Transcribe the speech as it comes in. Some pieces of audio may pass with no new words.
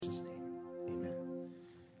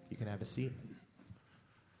You can have a seat.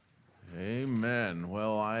 Amen.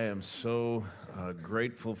 Well, I am so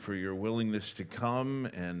grateful for your willingness to come,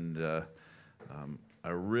 and I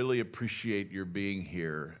really appreciate your being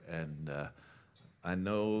here. And I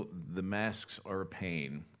know the masks are a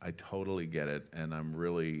pain. I totally get it, and I'm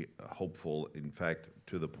really hopeful, in fact,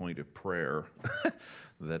 to the point of prayer,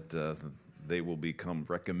 that they will become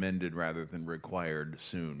recommended rather than required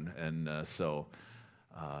soon. And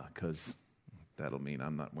because that'll mean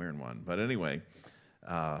I'm not wearing one. But anyway,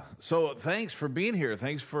 so thanks for being here.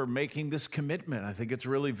 Thanks for making this commitment. I think it's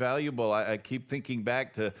really valuable. I keep thinking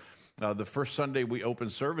back to the first Sunday we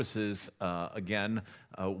opened services again.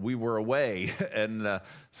 We were away, and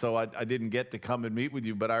so I didn't get to come and meet with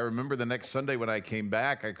you. But I remember the next Sunday when I came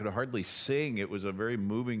back, I could hardly sing. It was a very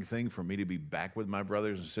moving thing for me to be back with my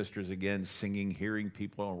brothers and sisters again, singing, hearing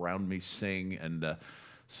people around me sing. And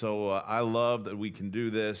so I love that we can do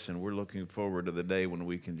this, and we're looking forward to the day when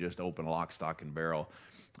we can just open lock, stock, and barrel.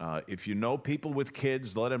 If you know people with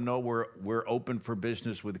kids, let them know we're open for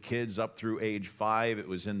business with kids up through age 5. It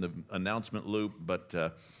was in the announcement loop, but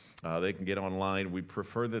they can get online. We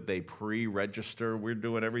prefer that they pre-register. We're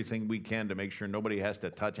doing everything we can to make sure nobody has to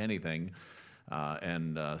touch anything.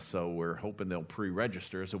 So we're hoping they'll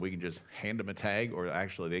pre-register so we can just hand them a tag, or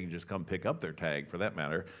actually they can just come pick up their tag for that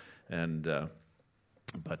matter.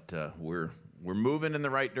 But we're moving in the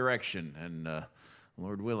right direction, and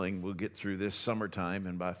Lord willing, we'll get through this summertime,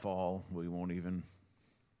 and by fall, we won't even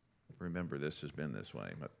remember this has been this way.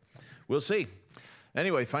 But we'll see.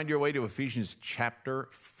 Anyway, find your way to Ephesians chapter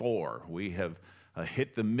 4. We have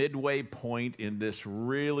hit the midway point in this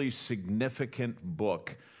really significant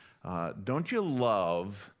book. Don't you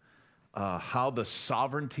love how the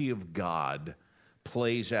sovereignty of God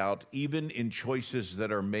plays out even in choices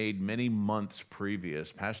that are made many months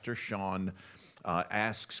previous? Pastor Sean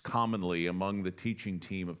asks commonly among the teaching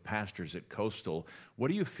team of pastors at Coastal, what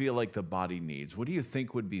do you feel like the body needs? What do you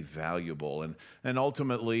think would be valuable? And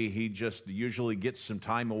ultimately, he just usually gets some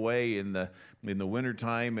time away in the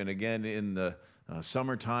wintertime and again in the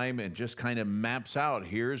summertime, and just kind of maps out,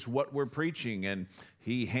 here's what we're preaching. And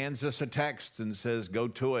he hands us a text and says, go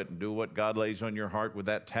to it and do what God lays on your heart with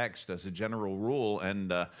that text as a general rule.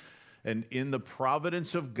 And in the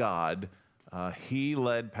providence of God, he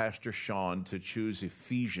led Pastor Sean to choose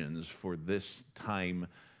Ephesians for this time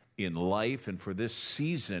in life and for this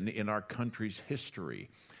season in our country's history,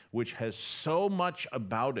 which has so much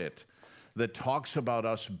about it that talks about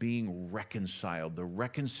us being reconciled, the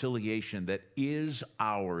reconciliation that is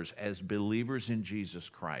ours as believers in Jesus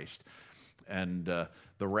Christ. And the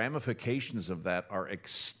ramifications of that are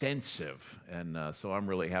extensive, and so I'm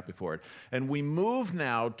really happy for it. And we move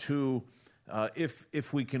now to,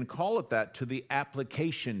 if we can call it that, to the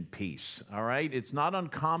application piece, all right? It's not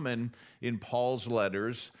uncommon in Paul's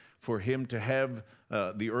letters for him to have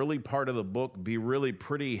the early part of the book be really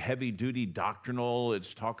pretty heavy-duty doctrinal.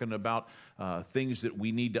 It's talking about things that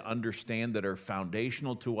we need to understand that are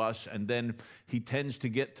foundational to us, and then he tends to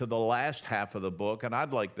get to the last half of the book, and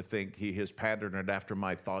I'd like to think he has patterned it after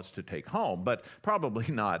my thoughts to take home, but probably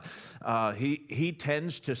not. He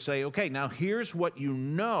tends to say, okay, now here's what you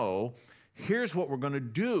know, here's what we're going to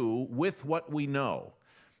do with what we know.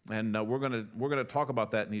 And we're going to talk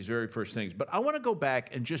about that in these very first things. But I want to go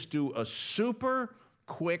back and just do a super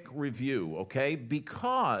quick review, okay?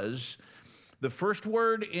 Because the first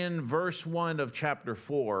word in verse 1 of chapter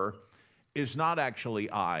 4 is not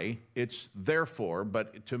actually I, it's therefore,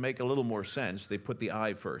 but to make a little more sense, they put the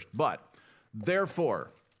I first. But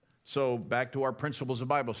therefore, so back to our principles of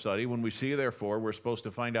Bible study, when we see therefore, we're supposed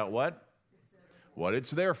to find out what? What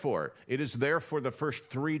it's there for. It is there for the first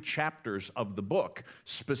 3 chapters of the book,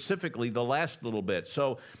 specifically the last little bit.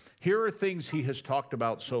 So here are things he has talked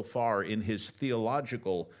about so far in his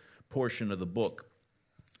theological portion of the book.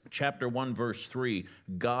 Chapter 1, verse 3,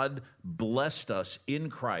 God blessed us in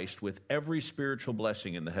Christ with every spiritual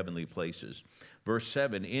blessing in the heavenly places. Verse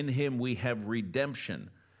 7, in him we have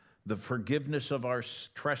redemption, the forgiveness of our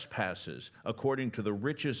trespasses, according to the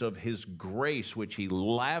riches of his grace, which he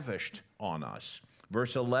lavished on us.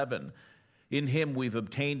 Verse 11, in him we've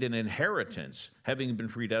obtained an inheritance, having been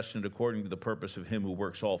predestined according to the purpose of him who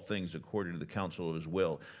works all things according to the counsel of his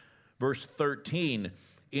will. Verse 13,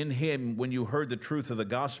 in him, when you heard the truth of the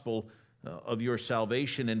gospel of your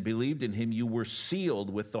salvation and believed in him, you were sealed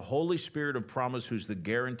with the Holy Spirit of promise, who's the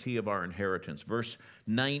guarantee of our inheritance. Verse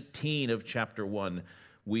 19 of chapter 1,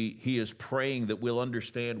 he is praying that we'll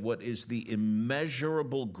understand what is the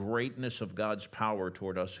immeasurable greatness of God's power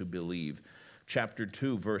toward us who believe. Chapter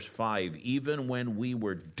 2, verse 5, even when we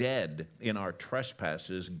were dead in our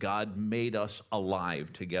trespasses, God made us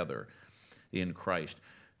alive together in Christ.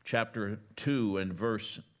 chapter 2 and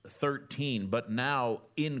verse 13. But now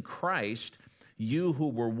in Christ, you who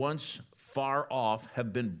were once far off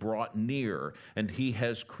have been brought near, and he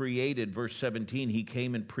has created, verse 17, he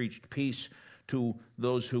came and preached peace to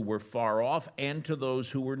those who were far off and to those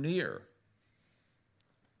who were near.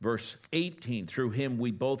 Verse 18, through him we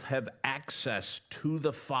both have access to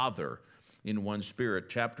the Father in one Spirit.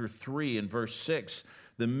 Chapter 3 and verse 6,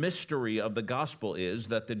 the mystery of the gospel is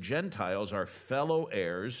that the Gentiles are fellow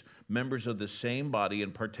heirs, members of the same body,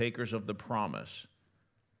 and partakers of the promise.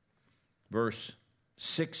 Verse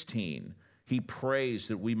 16, he prays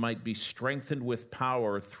that we might be strengthened with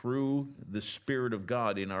power through the Spirit of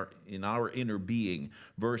God in our inner being.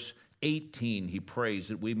 Verse 18, he prays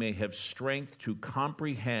that we may have strength to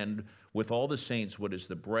comprehend with all the saints what is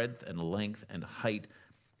the breadth and length and height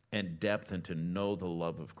and depth, and to know the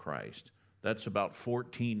love of Christ. That's about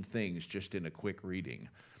 14 things just in a quick reading.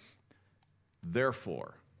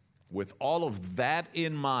 Therefore, with all of that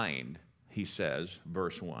in mind, he says,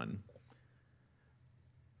 verse 1,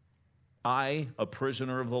 I, a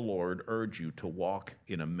prisoner of the Lord, urge you to walk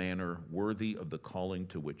in a manner worthy of the calling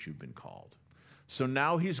to which you've been called. So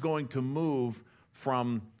now he's going to move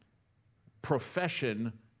from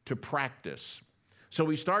profession to practice. So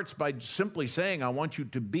he starts by simply saying, I want you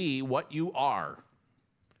to be what you are.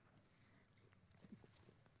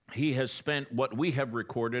 He has spent what we have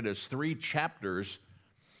recorded as 3 chapters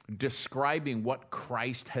describing what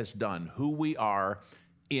Christ has done, who we are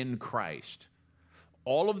in Christ.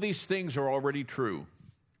 All of these things are already true.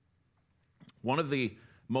 One of the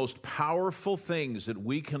most powerful things that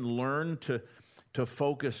we can learn to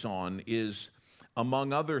focus on is,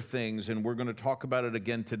 among other things, and we're going to talk about it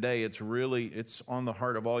again today, it's on the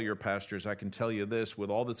heart of all your pastors. I can tell you this, with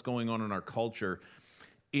all that's going on in our culture,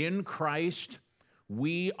 in Christ,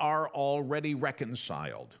 we are already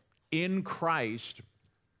reconciled. In Christ,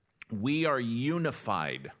 we are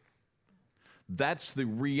unified. That's the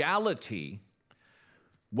reality.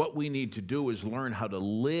 What we need to do is learn how to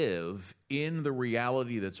live in the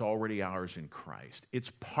reality that's already ours in Christ. It's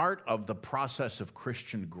part of the process of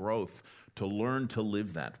Christian growth to learn to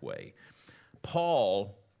live that way.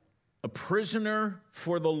 Paul, a prisoner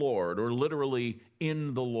for the Lord, or literally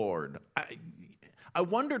in the Lord. I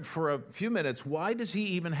wondered for a few minutes, why does he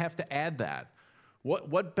even have to add that?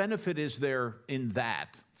 What benefit is there in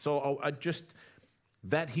that? So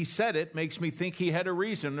that he said it makes me think he had a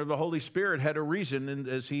reason, or the Holy Spirit had a reason, and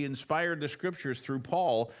as he inspired the Scriptures through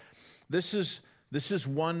Paul. This is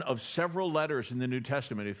one of several letters in the New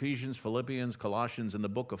Testament, Ephesians, Philippians, Colossians, and the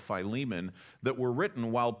book of Philemon, that were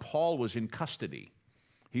written while Paul was in custody.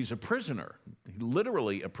 He's a prisoner,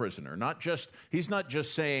 literally a prisoner. He's not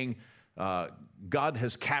just saying, God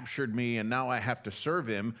has captured me and now I have to serve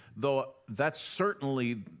him, though that's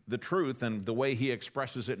certainly the truth and the way he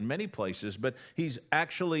expresses it in many places, but he's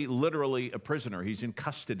actually literally a prisoner. He's in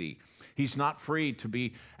custody. He's not free to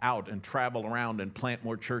be out and travel around and plant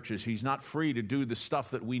more churches. He's not free to do the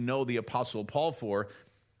stuff that we know the Apostle Paul for,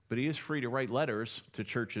 but he is free to write letters to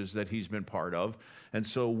churches that he's been part of, and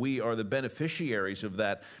so we are the beneficiaries of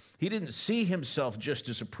that. He didn't see himself just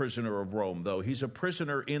as a prisoner of Rome, though. He's a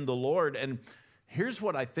prisoner in the Lord. And here's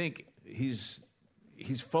what I think he's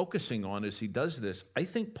focusing on as he does this. I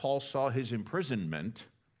think Paul saw his imprisonment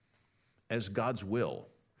as God's will.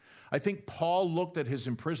 I think Paul looked at his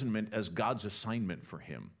imprisonment as God's assignment for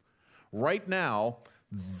him. Right now,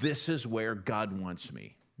 this is where God wants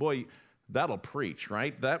me. Boy, that'll preach,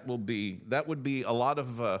 right? That would be a lot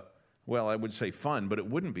of, I would say fun, but it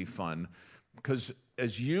wouldn't be fun. Because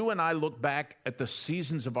as you and I look back at the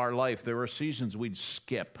seasons of our life, there are seasons we'd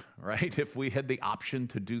skip, right? If we had the option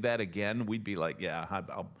to do that again, we'd be like, yeah,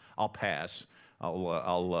 I'll pass.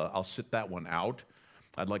 I'll sit that one out.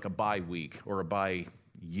 I'd like a bye week or a bye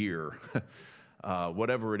year,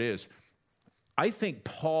 whatever it is. I think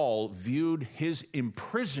Paul viewed his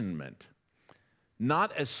imprisonment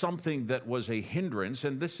not as something that was a hindrance,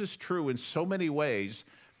 and this is true in so many ways,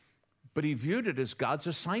 but he viewed it as God's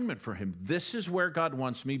assignment for him. This is where God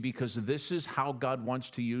wants me because this is how God wants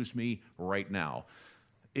to use me right now.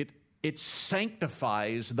 It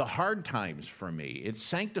sanctifies the hard times for me. It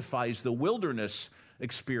sanctifies the wilderness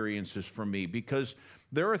experiences for me because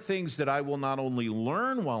there are things that I will not only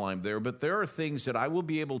learn while I'm there, but there are things that I will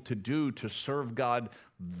be able to do to serve God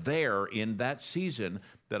there in that season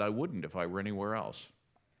that I wouldn't if I were anywhere else.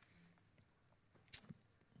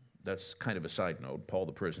 That's kind of a side note, Paul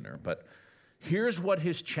the prisoner. But here's what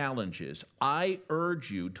his challenge is. I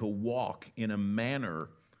urge you to walk in a manner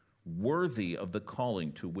worthy of the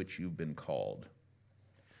calling to which you've been called.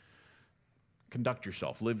 Conduct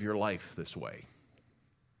yourself. Live your life this way.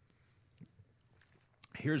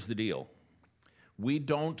 Here's the deal.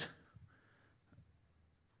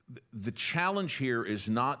 The challenge here is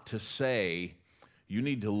not to say you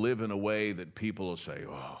need to live in a way that people will say,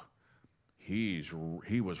 oh, he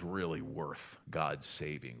was really worth God's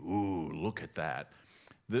saving. Ooh, look at that.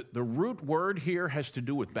 The root word here has to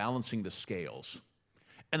do with balancing the scales.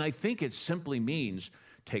 And I think it simply means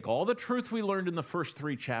take all the truth we learned in the first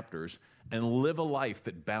 3 chapters and live a life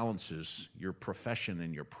that balances your profession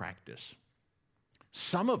and your practice.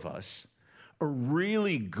 Some of us are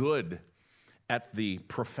really good at the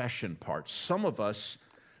profession part. Some of us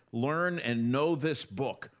learn and know this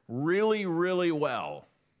book really, really well.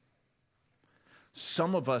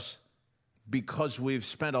 Some of us, because we've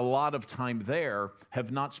spent a lot of time there, have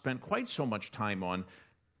not spent quite so much time on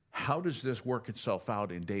how does this work itself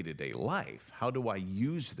out in day-to-day life? How do I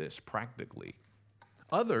use this practically?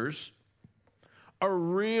 Others are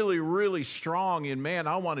really, really strong in, man,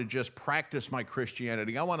 I want to just practice my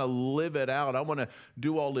Christianity. I want to live it out. I want to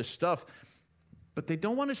do all this stuff. But they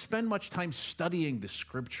don't want to spend much time studying the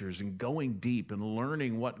scriptures and going deep and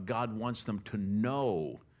learning what God wants them to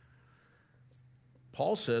know.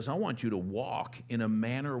 Paul says, I want you to walk in a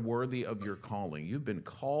manner worthy of your calling. You've been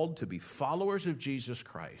called to be followers of Jesus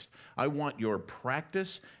Christ. I want your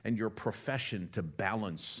practice and your profession to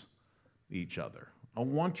balance each other. I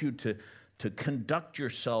want you to conduct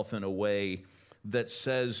yourself in a way that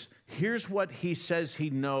says, here's what he says he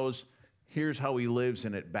knows, here's how he lives,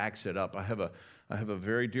 and it backs it up. I have a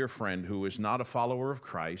very dear friend who is not a follower of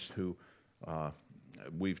Christ, who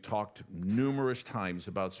we've talked numerous times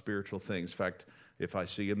about spiritual things. In fact, if I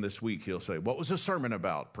see him this week, he'll say, what was the sermon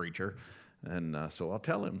about, preacher? And so I'll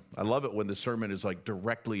tell him. I love it when the sermon is like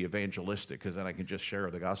directly evangelistic, because then I can just share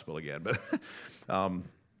the gospel again. But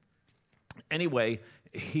anyway,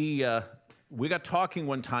 we got talking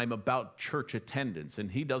one time about church attendance,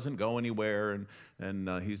 and he doesn't go anywhere,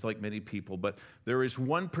 and he's like many people. But there is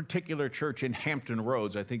one particular church in Hampton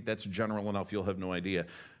Roads. I think that's general enough. You'll have no idea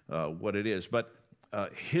what it is. But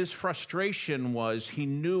his frustration was he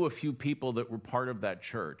knew a few people that were part of that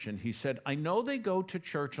church. And he said, I know they go to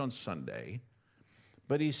church on Sunday,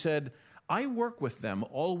 but he said, I work with them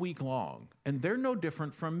all week long, and they're no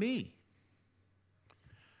different from me.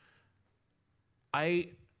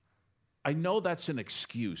 I know that's an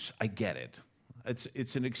excuse. I get it.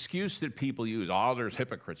 It's an excuse that people use. Oh, there's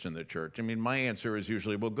hypocrites in the church. I mean, my answer is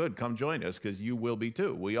usually, well, good, come join us, because you will be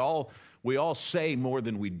too. We all say more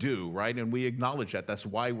than we do, right? And we acknowledge that. That's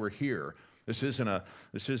why we're here. This isn't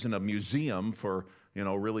a museum for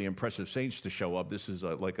really impressive saints to show up. This is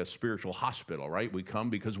like a spiritual hospital, right? We come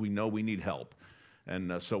because we know we need help,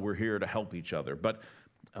 and so we're here to help each other. But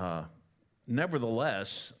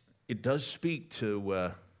nevertheless, it does speak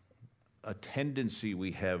to a tendency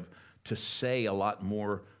we have to say a lot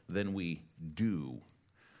more than we do.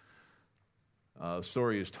 The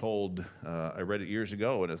story is told, I read it years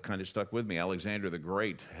ago, and it kind of stuck with me. Alexander the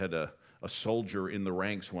Great had a soldier in the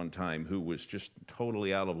ranks one time who was just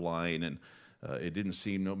totally out of line, and it didn't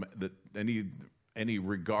seem that any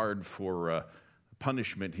regard for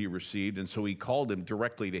punishment he received, and so he called him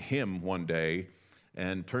directly to him one day.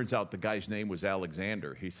 And turns out the guy's name was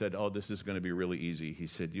Alexander. He said, oh, this is going to be really easy. He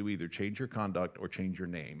said, you either change your conduct or change your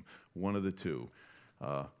name, one of the two.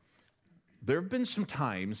 There have been some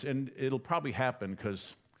times, and it'll probably happen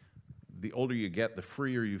because the older you get, the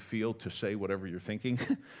freer you feel to say whatever you're thinking.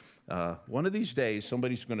 One of these days,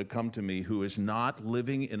 somebody's going to come to me who is not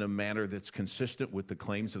living in a manner that's consistent with the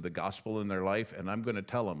claims of the gospel in their life, and I'm going to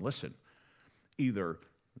tell them, listen, either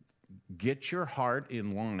get your heart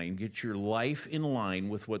in line, get your life in line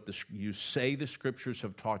with what you say the scriptures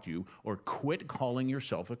have taught you, or quit calling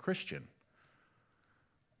yourself a Christian.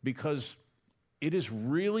 Because it is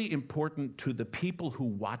really important to the people who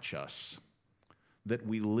watch us that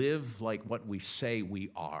we live like what we say we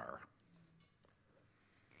are.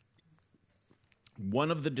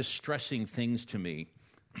 One of the distressing things to me,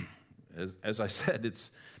 as I said,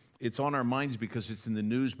 it's on our minds because it's in the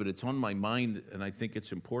news, but it's on my mind, and I think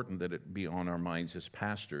it's important that it be on our minds as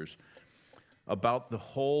pastors, about the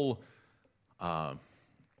whole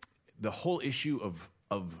issue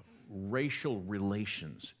of racial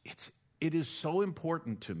relations. It is so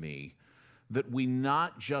important to me that we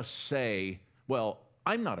not just say, well,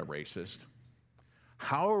 I'm not a racist.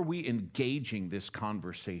 How are we engaging this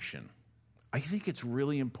conversation? I think it's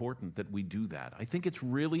really important that we do that. I think it's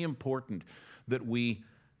really important that we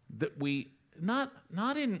not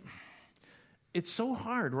in, it's so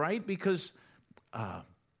hard, right? Because I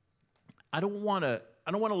don't want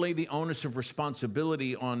to lay the onus of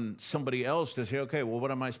responsibility on somebody else to say, okay, well,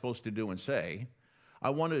 what am I supposed to do and say? I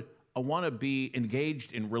want want to be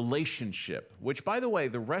engaged in relationship, which, by the way,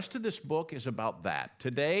 the rest of this book is about that.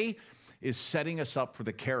 Today is setting us up for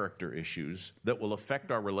the character issues that will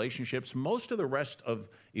affect our relationships. Most of the rest of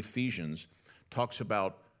Ephesians talks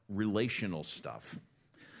about relational stuff.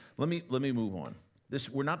 Let me move on.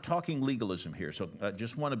 We're not talking legalism here, so I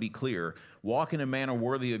just want to be clear. Walk in a manner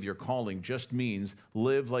worthy of your calling just means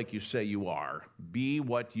live like you say you are. Be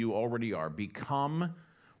what you already are. Become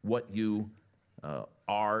what you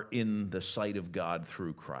are in the sight of God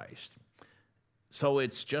through Christ. So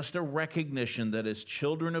it's just a recognition that as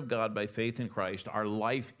children of God by faith in Christ, our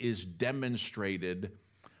life is demonstrated,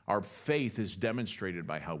 our faith is demonstrated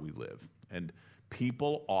by how we live. And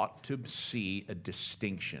people ought to see a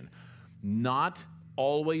distinction, not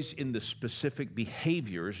always in the specific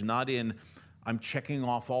behaviors, not in I'm checking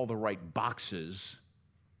off all the right boxes,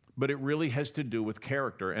 but it really has to do with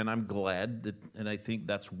character. And I'm glad that, and I think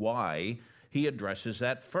that's why he addresses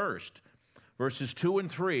that first. Verses 2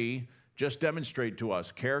 and 3 just demonstrate to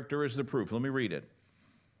us character is the proof. Let me read it.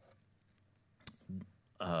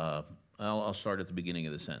 I'll start at the beginning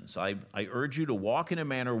of the sentence. I urge you to walk in a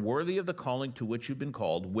manner worthy of the calling to which you've been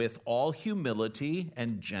called, with all humility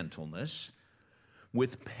and gentleness,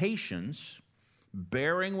 with patience,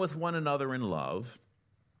 bearing with one another in love,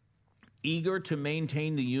 eager to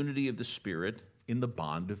maintain the unity of the Spirit in the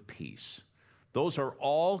bond of peace. Those are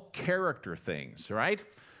all character things, right?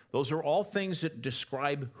 Those are all things that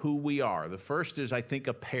describe who we are. The first is, I think,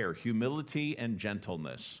 a pair, humility and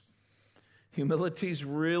gentleness. Humility's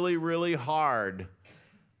really, really hard.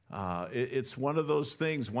 It's one of those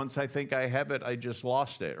things, once I think I have it, I just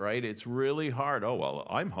lost it, right? It's really hard. Oh, well,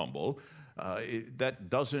 I'm humble. It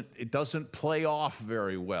doesn't play off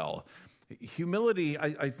very well. Humility,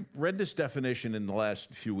 I read this definition in the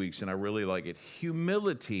last few weeks, and I really like it.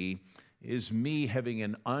 Humility is me having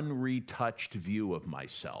an unretouched view of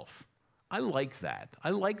myself. I like that.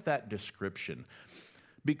 I like that description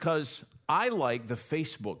because I like the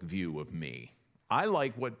Facebook view of me. I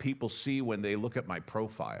like what people see when they look at my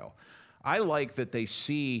profile. I like that they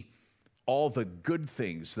see all the good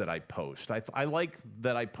things that I post. I like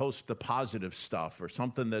that I post the positive stuff or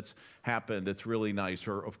something that's happened that's really nice,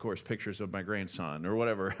 or, of course, pictures of my grandson or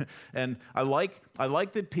whatever. And I like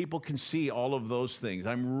that people can see all of those things.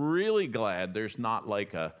 I'm really glad there's not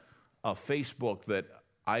like a Facebook that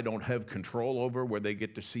I don't have control over where they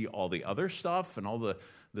get to see all the other stuff and all the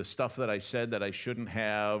stuff that I said that I shouldn't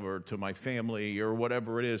have, or to my family or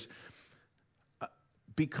whatever it is.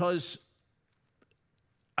 Because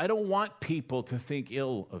I don't want people to think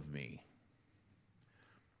ill of me.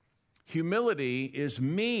 Humility is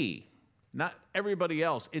me, not everybody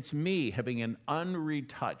else. It's me having an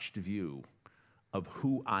unretouched view of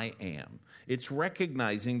who I am. It's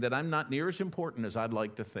recognizing that I'm not near as important as I'd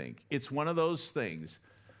like to think. It's one of those things.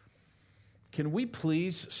 Can we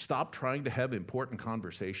please stop trying to have important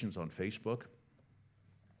conversations on Facebook?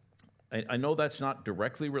 I know that's not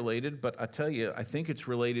directly related, but I tell you, I think it's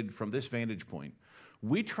related from this vantage point.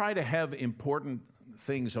 We try to have important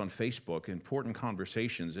things on Facebook, important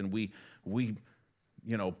conversations, and we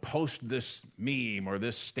post this meme or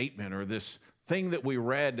this statement or this thing that we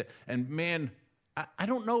read, and man, I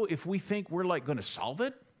don't know if we think we're like going to solve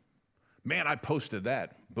it. Man, I posted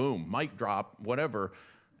that. Boom, mic drop, whatever.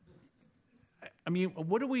 I mean,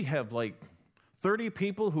 what do we have, like 30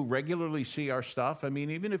 people who regularly see our stuff? I mean,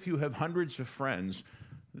 even if you have hundreds of friends,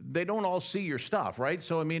 they don't all see your stuff, right?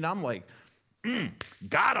 So, I mean, I'm like,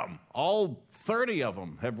 got them. All 30 of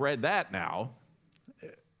them have read that now.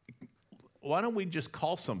 Why don't we just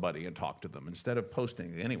call somebody and talk to them instead of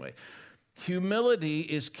posting it? Anyway, humility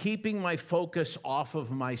is keeping my focus off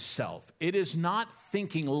of myself. It is not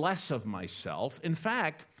thinking less of myself. In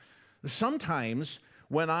fact, sometimes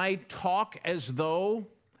when I talk as though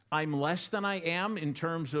I'm less than I am in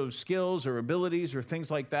terms of skills or abilities or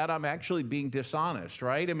things like that, I'm actually being dishonest,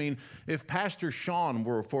 right? I mean, if Pastor Sean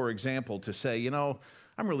were, for example, to say,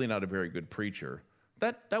 I'm really not a very good preacher,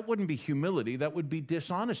 that wouldn't be humility, that would be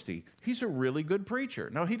dishonesty. He's a really good preacher.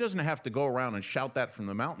 Now, he doesn't have to go around and shout that from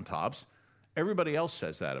the mountaintops. Everybody else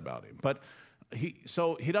says that about him. But he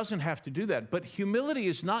doesn't have to do that. But humility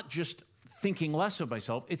is not just thinking less of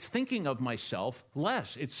myself, it's thinking of myself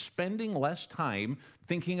less. It's spending less time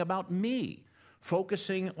thinking about me,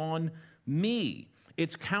 focusing on me.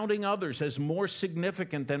 It's counting others as more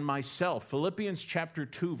significant than myself. Philippians chapter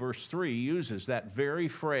 2, verse 3 uses that very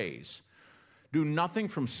phrase. Do nothing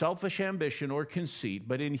from selfish ambition or conceit,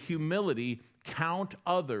 but in humility count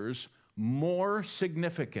others more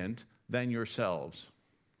significant than yourselves.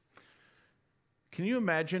 Can you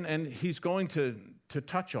imagine? And he's going to to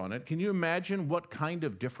touch on it, can you imagine what kind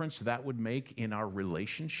of difference that would make in our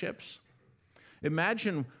relationships?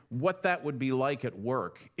 Imagine what that would be like at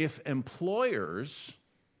work if employers,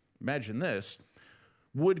 imagine this,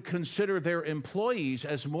 would consider their employees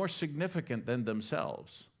as more significant than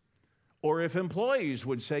themselves. Or if employees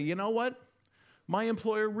would say, you know what? My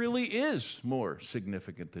employer really is more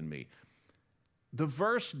significant than me. The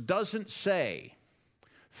verse doesn't say,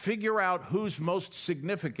 figure out who's most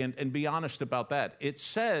significant and be honest about that. It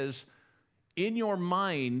says, in your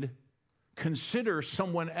mind, consider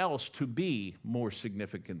someone else to be more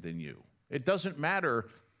significant than you. It doesn't matter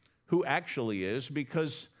who actually is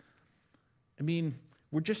because,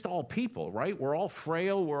 we're just all people, right? We're all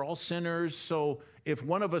frail, we're all sinners, so if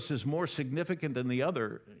one of us is more significant than the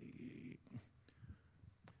other,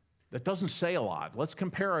 that doesn't say a lot. Let's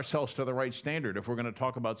compare ourselves to the right standard if we're going to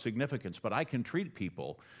talk about significance, but I can treat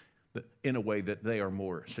people in a way that they are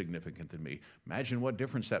more significant than me. Imagine what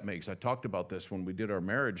difference that makes. I talked about this when we did our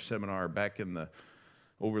marriage seminar back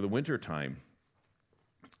over the winter time.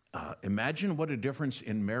 Imagine what a difference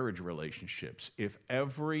in marriage relationships if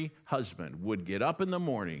every husband would get up in the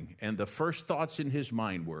morning and the first thoughts in his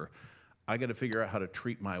mind were, I got to figure out how to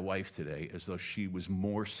treat my wife today as though she was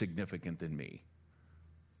more significant than me.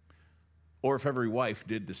 Or if every wife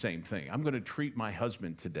did the same thing, I'm going to treat my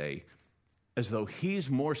husband today as though he's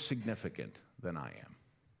more significant than I am.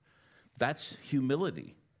 That's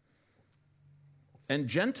humility. And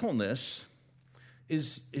gentleness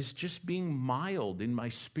is just being mild in my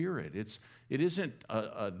spirit. It isn't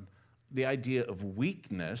the idea of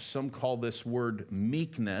weakness. Some call this word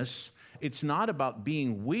meekness. It's not about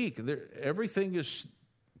being weak. Everything is,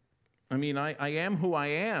 I am who I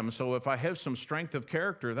am, so if I have some strength of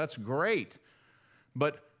character, that's great.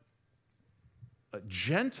 But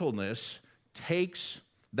gentleness takes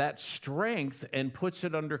that strength and puts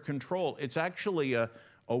it under control. It's actually a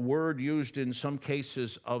word used in some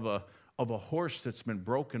cases of a horse that's been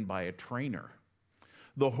broken by a trainer.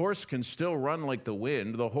 The horse can still run like the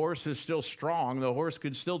wind. The horse is still strong. The horse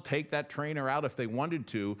could still take that trainer out if they wanted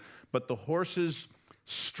to, but the horse's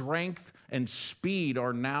strength and speed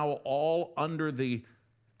are now all under the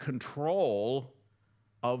control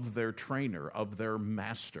of their trainer, of their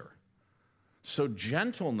master. So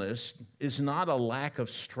gentleness is not a lack of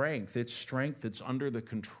strength. It's strength that's under the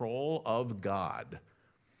control of God.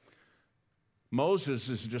 Moses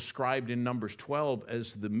is described in Numbers 12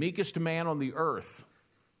 as the meekest man on the earth.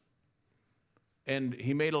 And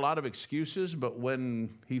he made a lot of excuses, but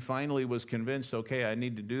when he finally was convinced, okay, I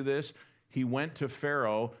need to do this, he went to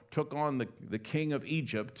Pharaoh, took on the king of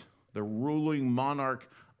Egypt, the ruling monarch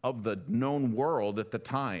of the known world at the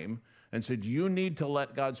time, and said, you need to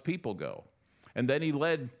let God's people go. And then he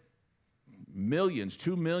led millions,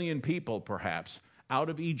 2 million people perhaps, out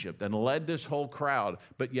of Egypt and led this whole crowd,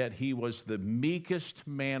 but yet he was the meekest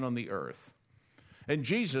man on the earth. And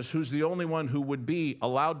Jesus, who's the only one who would be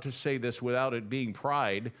allowed to say this without it being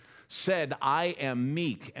pride, said, I am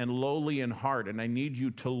meek and lowly in heart, and I need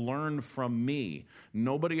you to learn from me.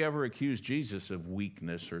 Nobody ever accused Jesus of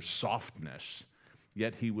weakness or softness,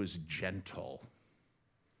 yet he was gentle.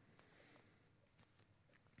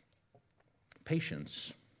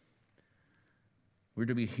 Patience. We're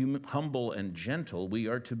to be humble and gentle. We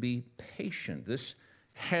are to be patient. This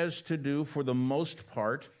has to do, for the most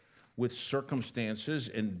part, with circumstances,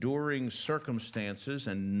 enduring circumstances,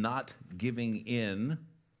 and not giving in.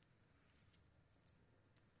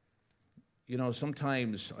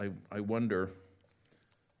 Sometimes I wonder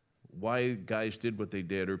why guys did what they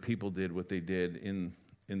did or people did what they did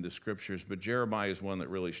in the scriptures, but Jeremiah is one that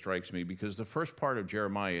really strikes me because the first part of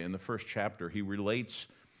Jeremiah, in the first chapter, he relates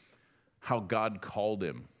how God called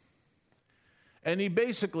him. And he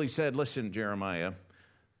basically said, listen, Jeremiah,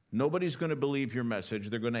 nobody's going to believe your message.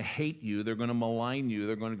 They're going to hate you. They're going to malign you.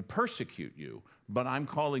 They're going to persecute you. But I'm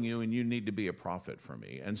calling you, and you need to be a prophet for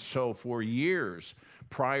me. And so for years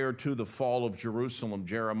prior to the fall of Jerusalem,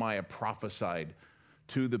 Jeremiah prophesied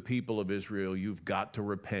to the people of Israel, you've got to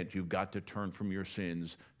repent. You've got to turn from your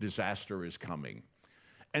sins. Disaster is coming.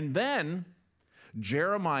 And then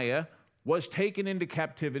Jeremiah was taken into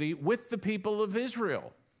captivity with the people of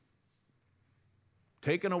Israel.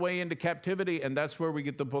 Taken away into captivity, and that's where we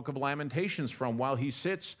get the book of Lamentations from. While he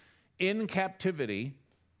sits in captivity,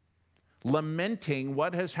 lamenting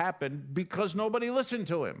what has happened because nobody listened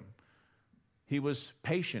to him. He was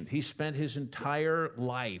patient. He spent his entire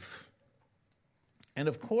life. And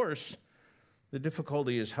of course, the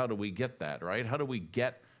difficulty is, how do we get that, right? How do we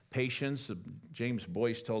get patience? James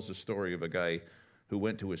Boyce tells the story of a guy who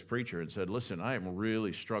went to his preacher and said, listen, I am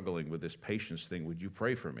really struggling with this patience thing. Would you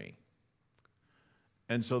pray for me?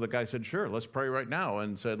 And so the guy said, sure, let's pray right now.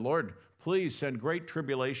 And said, Lord, please send great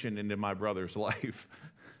tribulation into my brother's life.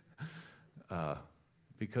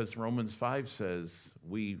 Because Romans 5 says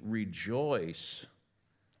we rejoice,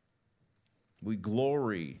 we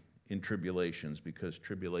glory in tribulations because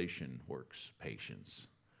tribulation works patience.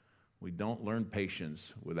 We don't learn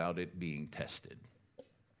patience without it being tested.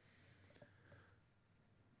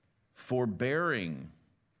 Forbearing,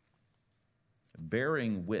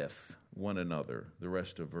 bearing with one another, the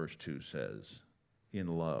rest of verse 2 says, in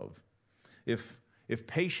love. If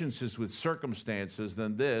patience is with circumstances,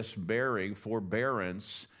 then this, bearing,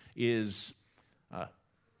 forbearance, is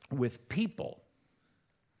with people.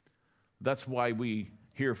 That's why we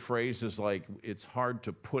hear phrases like, it's hard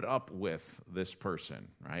to put up with this person,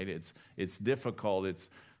 right? It's difficult.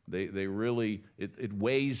 They really, it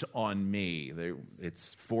weighs on me.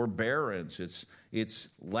 It's forbearance. It's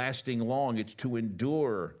lasting long. It's to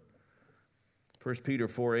endure. 1 Peter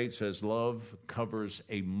 4:8 says, love covers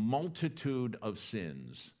a multitude of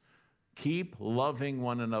sins. Keep loving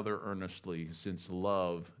one another earnestly, since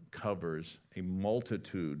love covers a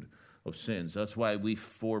multitude of sins. That's why we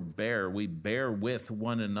forbear. We bear with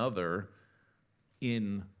one another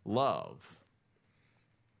in love.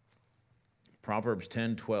 Proverbs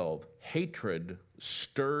 10:12, hatred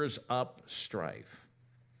stirs up strife,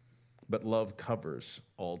 but love covers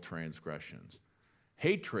all transgressions.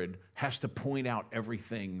 Hatred has to point out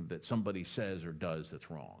everything that somebody says or does that's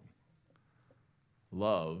wrong.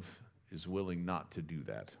 Love is willing not to do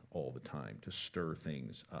that all the time, to stir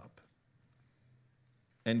things up.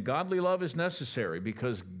 And godly love is necessary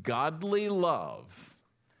because godly love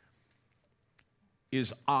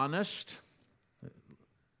is honest.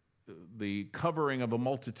 The covering of a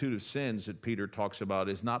multitude of sins that Peter talks about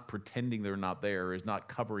is not pretending they're not there, is not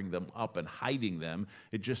covering them up and hiding them.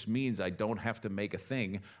 It just means I don't have to make a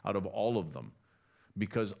thing out of all of them.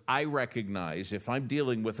 Because I recognize if I'm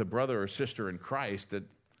dealing with a brother or sister in Christ that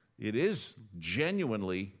it is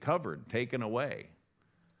genuinely covered, taken away.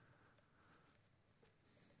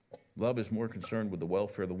 Love is more concerned with the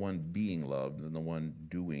welfare of the one being loved than the one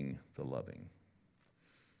doing the loving.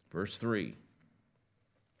 Verse 3.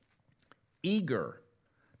 Eager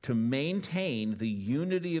to maintain the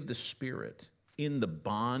unity of the Spirit in the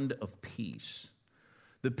bond of peace.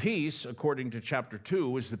 The peace, according to chapter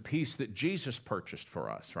 2, is the peace that Jesus purchased for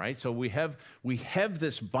us, right? So we have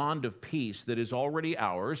this bond of peace that is already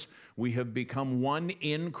ours. We have become one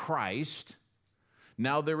in Christ.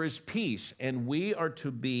 Now there is peace, and we are to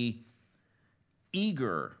be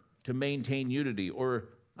eager to maintain unity, or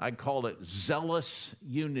I call it zealous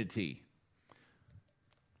unity.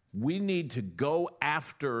 We need to go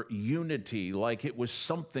after unity like it was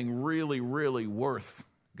something really, really worth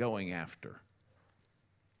going after.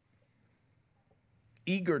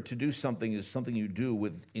 Eager to do something is something you do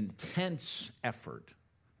with intense effort,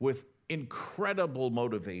 with incredible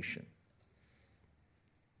motivation.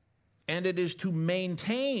 And it is to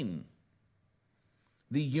maintain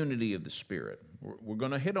the unity of the Spirit. We're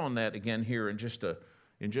going to hit on that again here in just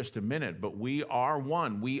a minute, but we are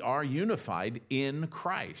one. We are unified in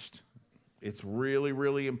Christ. It's really,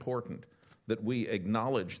 really important that we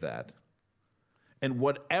acknowledge that. And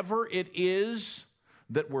whatever it is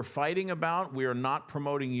that we're fighting about, we are not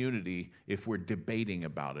promoting unity if we're debating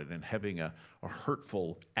about it and having a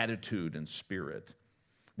hurtful attitude and spirit.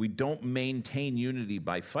 We don't maintain unity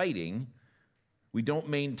by fighting. We don't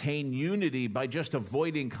maintain unity by just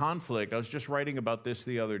avoiding conflict. I was just writing about this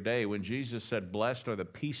the other day. When Jesus said, blessed are the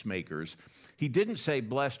peacemakers, he didn't say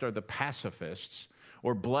blessed are the pacifists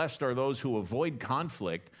or blessed are those who avoid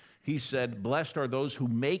conflict. He said, blessed are those who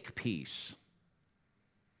make peace.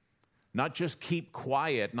 Not just keep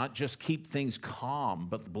quiet, not just keep things calm,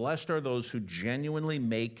 but blessed are those who genuinely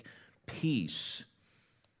make peace.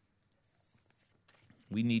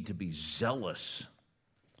 We need to be zealous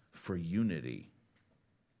for unity.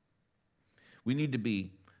 We need to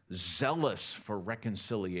be zealous for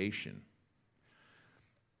reconciliation.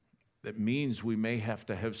 That means we may have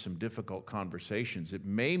to have some difficult conversations. It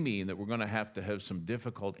may mean that we're going to have some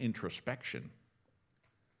difficult introspection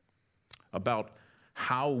about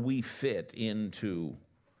how we fit into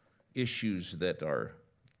issues that are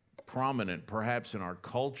prominent perhaps in our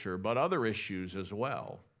culture, but other issues as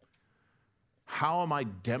well. How am I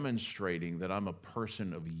demonstrating that I'm a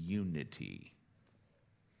person of unity?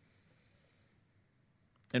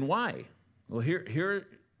 And why? Well, here,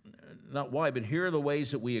 not why, but here are the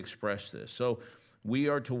ways that we express this. So we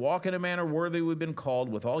are to walk in a manner worthy we've been called,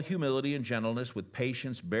 with all humility and gentleness, with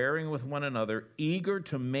patience, bearing with one another, eager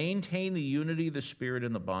to maintain the unity of the Spirit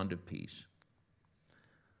in the bond of peace.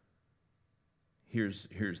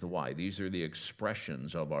 here's the why. These are the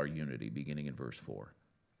expressions of our unity, beginning in verse 4.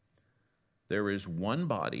 There is one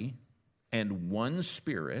body and one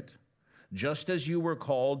Spirit, just as you were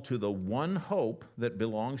called to the one hope that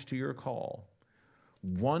belongs to your call.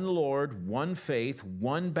 One Lord, one faith,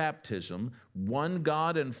 one baptism, one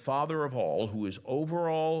God and Father of all, who is over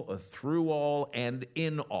all, through all, and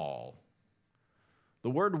in all. The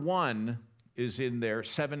word one is in there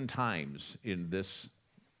 7 times in this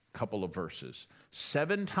couple of verses.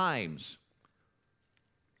 7 times.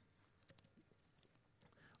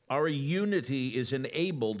 Our unity is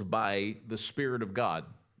enabled by the Spirit of God.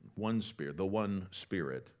 One Spirit, the one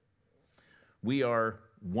Spirit. We are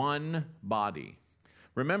one body.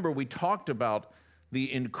 Remember, we talked about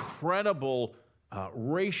the incredible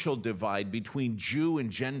racial divide between Jew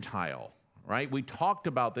and Gentile, right? We talked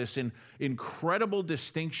about this incredible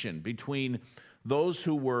distinction between those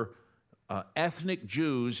who were ethnic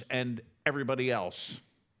Jews and everybody else,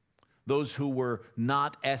 those who were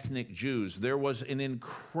not ethnic Jews. There was an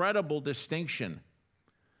incredible distinction.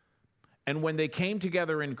 And when they came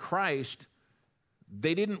together in Christ,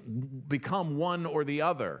 they didn't become one or the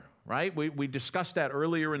other, right? We discussed that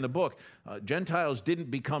earlier in the book. Gentiles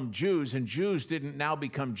didn't become Jews, and Jews didn't now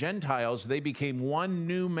become Gentiles. They became one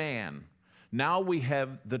new man. Now we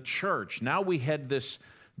have the church. Now we had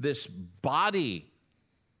this body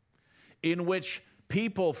in which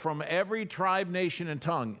people from every tribe, nation, and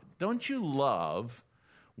tongue. Don't you love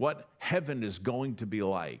what heaven is going to be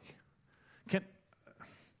like?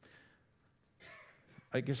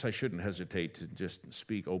 I guess I shouldn't hesitate to just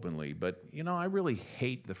speak openly, but, I really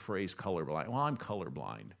hate the phrase colorblind. Well, I'm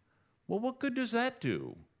colorblind. Well, what good does that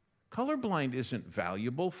do? Colorblind isn't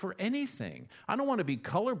valuable for anything. I don't want to be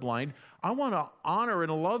colorblind. I want to honor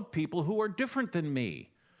and love people who are different than me,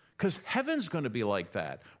 because heaven's going to be like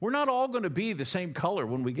that. We're not all going to be the same color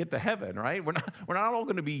when we get to heaven, right? We're not all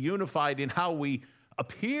going to be unified in how we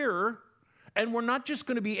appear. And we're not just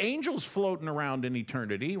going to be angels floating around in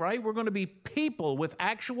eternity, right? We're going to be people with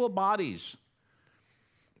actual bodies,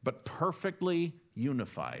 but perfectly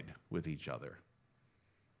unified with each other.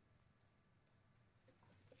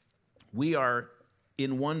 We are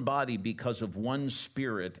in one body because of one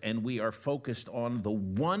Spirit, and we are focused on the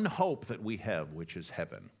one hope that we have, which is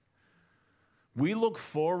heaven. We look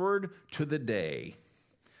forward to the day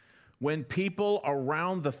when people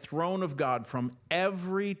around the throne of God from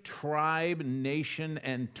every tribe, nation,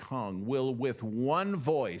 and tongue will with one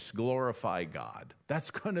voice glorify God. That's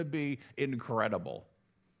going to be incredible.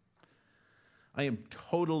 I am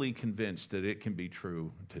totally convinced that it can be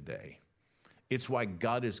true today. It's why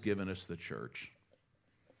God has given us the church.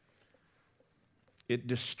 It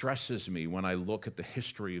distresses me when I look at the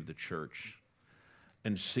history of the church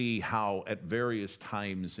and see how at various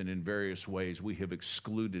times and in various ways we have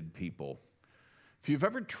excluded people. If you've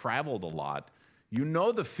ever traveled a lot, you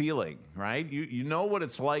know the feeling, right? You know what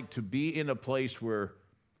it's like to be in a place where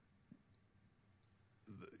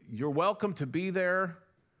you're welcome to be there,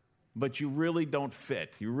 but you really don't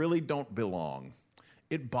fit. You really don't belong.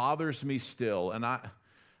 It bothers me still, and I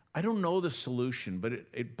don't know the solution, but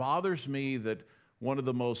it bothers me that one of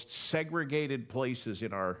the most segregated places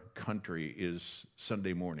in our country is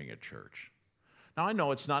Sunday morning at church. Now, I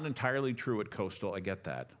know it's not entirely true at Coastal. I get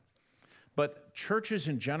that. But churches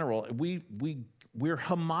in general, we're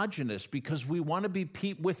homogenous because we want to be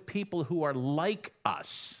with people who are like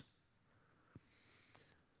us.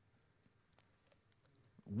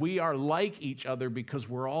 We are like each other because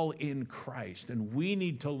we're all in Christ, and we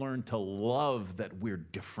need to learn to love that we're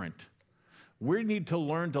different. We need to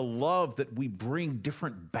learn to love that we bring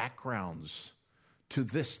different backgrounds to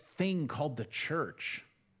this thing called the church.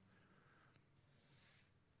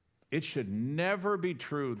 It should never be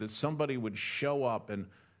true that somebody would show up and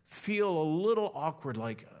feel a little awkward,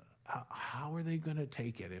 like, how are they going to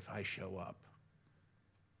take it if I show up?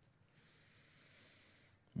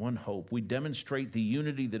 One hope. We demonstrate the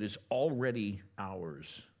unity that is already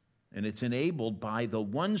ours, and it's enabled by the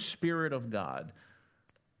one Spirit of God.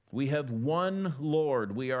 We have one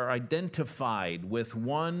Lord. We are identified with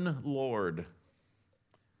one Lord,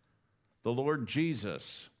 the Lord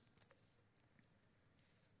Jesus.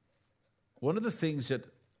 One of the things that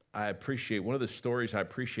I appreciate, one of the stories I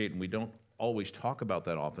appreciate, and we don't always talk about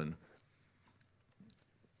that often,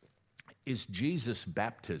 is Jesus'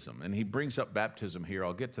 baptism. And he brings up baptism here.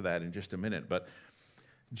 I'll get to that in just a minute. But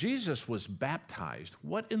Jesus was baptized.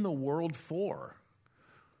 What in the world for?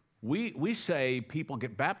 We say people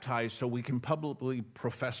get baptized so we can publicly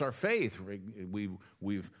profess our faith.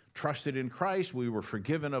 We've trusted in Christ. We were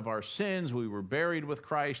forgiven of our sins. We were buried with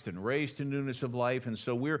Christ and raised to newness of life. And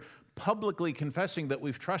so we're publicly confessing that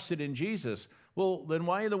we've trusted in Jesus. Well, then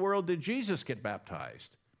why in the world did Jesus get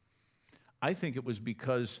baptized? I think it was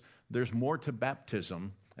because there's more to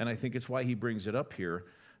baptism, and I think it's why he brings it up here,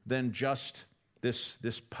 than just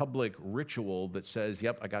this public ritual that says,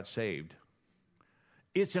 yep, I got saved.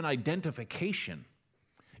 It's an identification.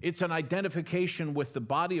 It's an identification with the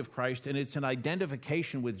body of Christ, and it's an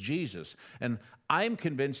identification with Jesus. And I'm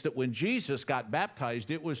convinced that when Jesus got baptized,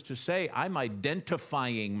 it was to say, I'm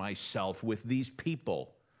identifying myself with these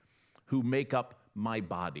people who make up my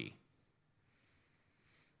body.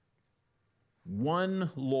 One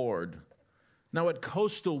Lord. Now at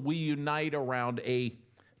Coastal, we unite around a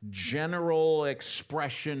general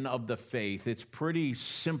expression of the faith. It's pretty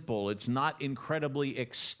simple. It's not incredibly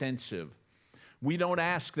extensive. We don't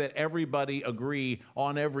ask that everybody agree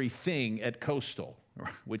on everything at Coastal,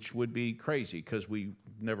 which would be crazy because we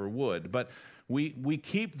never would. But we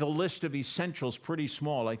keep the list of essentials pretty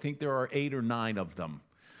small. I think there are 8 or 9 of them.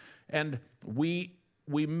 And we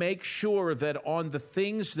make sure that on the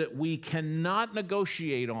things that we cannot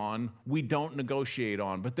negotiate on, we don't negotiate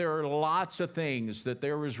on. But there are lots of things that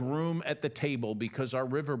there is room at the table because our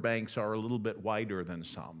riverbanks are a little bit wider than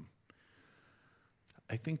some.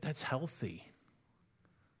 I think that's healthy.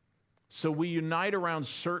 So we unite around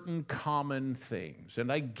certain common things.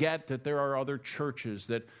 And I get that there are other churches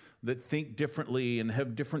that think differently and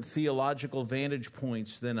have different theological vantage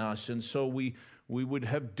points than us. And so we would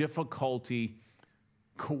have difficulty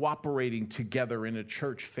cooperating together in a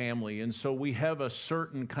church family. And so we have a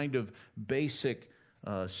certain kind of basic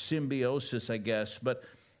symbiosis, I guess. But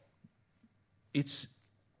it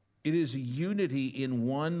is a unity in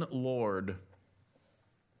one Lord.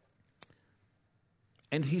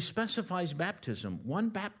 And he specifies baptism, one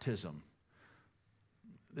baptism.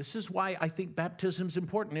 This is why I think baptism is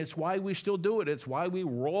important. It's why we still do it. It's why we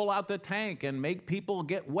roll out the tank and make people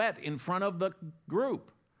get wet in front of the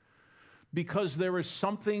group. Because there is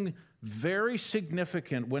something very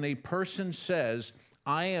significant when a person says,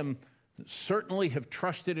 I certainly have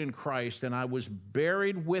trusted in Christ, and I was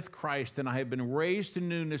buried with Christ, and I have been raised to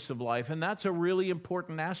newness of life. And that's a really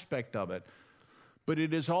important aspect of it. But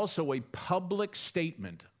it is also a public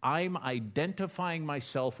statement. I'm identifying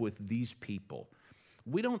myself with these people.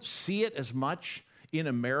 We don't see it as much in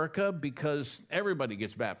America because everybody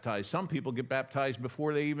gets baptized. Some people get baptized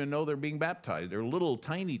before they even know they're being baptized. They're little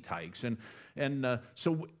tiny tykes.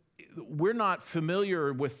 So we're not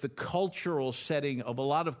familiar with the cultural setting of a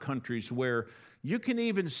lot of countries where you can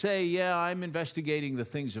even say, yeah, I'm investigating the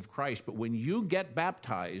things of Christ. But when you get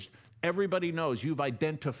baptized, everybody knows you've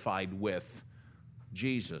identified with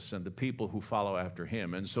Jesus and the people who follow after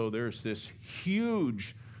him. And so there's this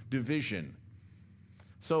huge division.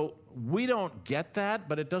 So we don't get that,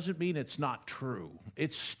 but it doesn't mean it's not true.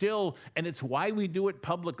 It's still, and it's why we do it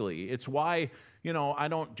publicly. It's why, I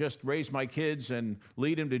don't just raise my kids and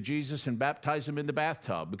lead them to Jesus and baptize them in the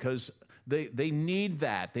bathtub, because they need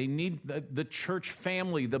that. They need the church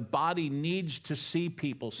family. The body needs to see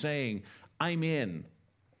people saying, I'm in.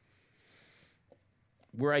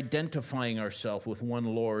 We're identifying ourselves with one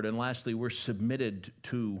Lord. And lastly, we're submitted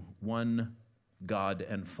to one God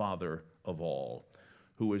and Father of all,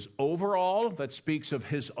 who is over all. That speaks of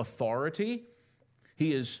his authority.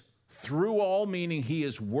 He is through all, meaning he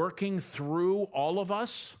is working through all of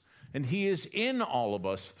us, and he is in all of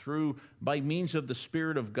us by means of the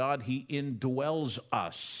Spirit of God. He indwells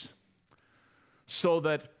us so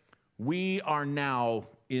that we are now,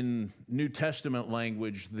 in New Testament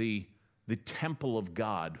language, the temple of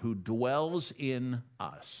God who dwells in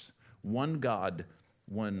us. One God,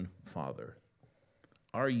 one Father.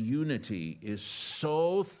 Our unity is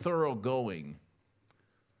so thoroughgoing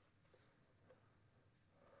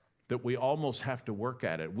that we almost have to work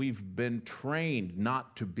at it. We've been trained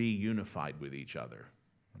not to be unified with each other.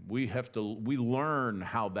 We learn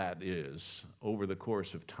how that is over the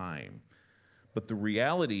course of time. But the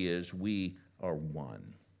reality is we are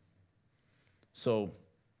one. So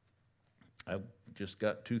I've just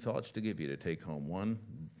got 2 thoughts to give you to take home. One,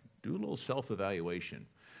 do a little self-evaluation.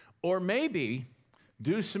 Or maybe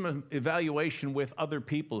do some evaluation with other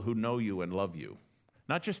people who know you and love you.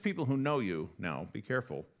 Not just people who know you. Now, be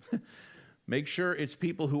careful. Make sure it's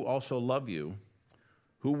people who also love you,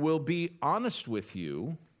 who will be honest with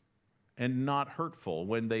you and not hurtful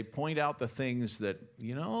when they point out the things that,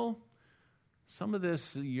 some of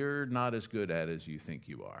this you're not as good at as you think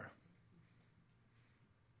you are.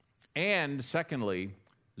 And secondly,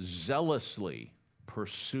 zealously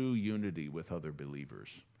pursue unity with other believers.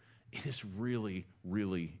 It is really,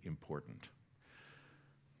 really important.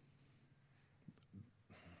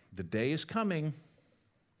 The day is coming.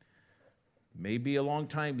 Maybe a long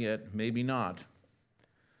time yet, maybe not.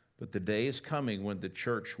 But the day is coming when the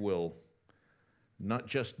church will not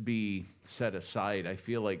just be set aside. I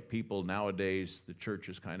feel like people nowadays, the church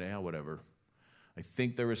is kind of, yeah, whatever. I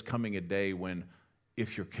think there is coming a day when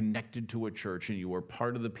if you're connected to a church and you are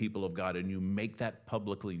part of the people of God and you make that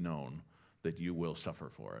publicly known, that you will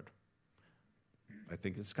suffer for it. I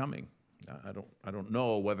think it's coming. I don't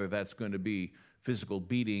know whether that's going to be physical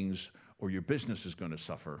beatings or your business is going to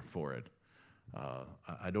suffer for it.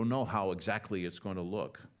 I don't know how exactly it's going to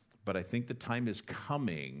look, but I think the time is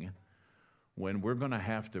coming when we're going to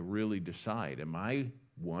have to really decide, am I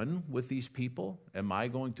one with these people? Am I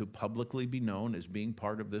going to publicly be known as being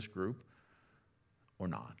part of this group or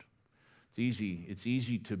not? It's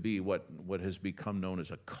easy to be what has become known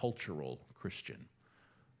as a cultural Christian.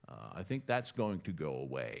 I think that's going to go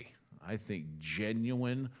away. I think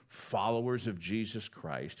genuine followers of Jesus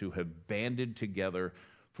Christ who have banded together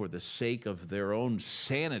for the sake of their own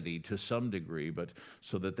sanity to some degree, but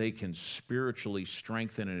so that they can spiritually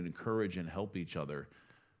strengthen and encourage and help each other,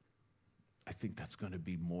 I think that's going to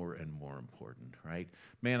be more and more important, right?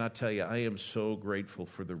 Man, I tell you, I am so grateful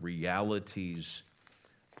for the realities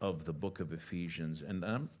of the book of Ephesians, and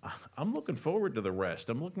I'm looking forward to the rest.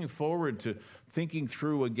 I'm looking forward to thinking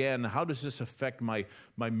through again, how does this affect my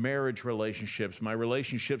marriage relationships, my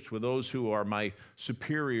relationships with those who are my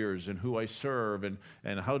superiors and who I serve, and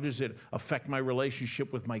how does it affect my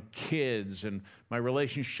relationship with my kids and my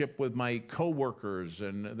relationship with my coworkers?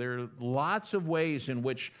 And there are lots of ways in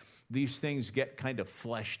which these things get kind of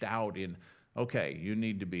fleshed out in, okay, you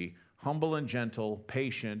need to be humble and gentle,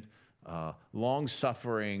 patient,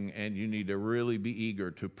 long-suffering, and you need to really be eager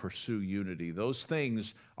to pursue unity. Those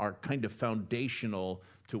things are kind of foundational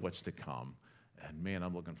to what's to come. And man,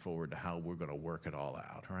 I'm looking forward to how we're going to work it all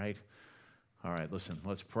out, right? All right, listen,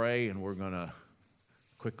 let's pray, and we're going to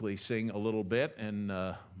quickly sing a little bit and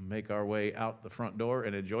make our way out the front door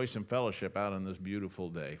and enjoy some fellowship out on this beautiful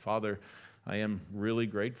day. Father, I am really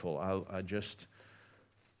grateful.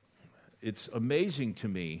 It's amazing to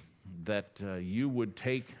me that you would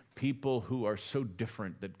take people who are so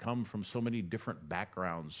different, that come from so many different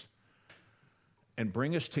backgrounds, and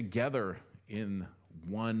bring us together in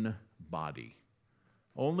one body.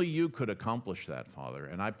 Only you could accomplish that, Father.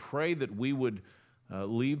 And I pray that we would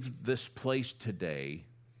leave this place today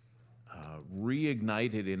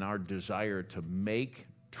reignited in our desire to make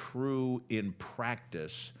true in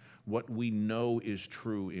practice what we know is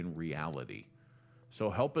true in reality. So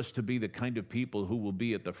help us to be the kind of people who will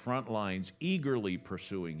be at the front lines eagerly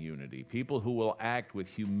pursuing unity, people who will act with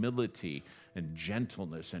humility and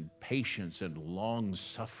gentleness and patience and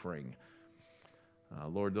long-suffering.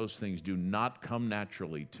 Lord, those things do not come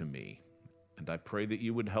naturally to me, and I pray that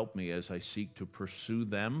you would help me as I seek to pursue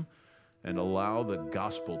them and allow the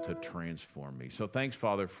gospel to transform me. So thanks,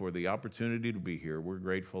 Father, for the opportunity to be here. We're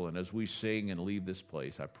grateful, and as we sing and leave this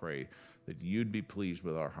place, I pray that you'd be pleased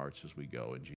with our hearts as we go. In Jesus'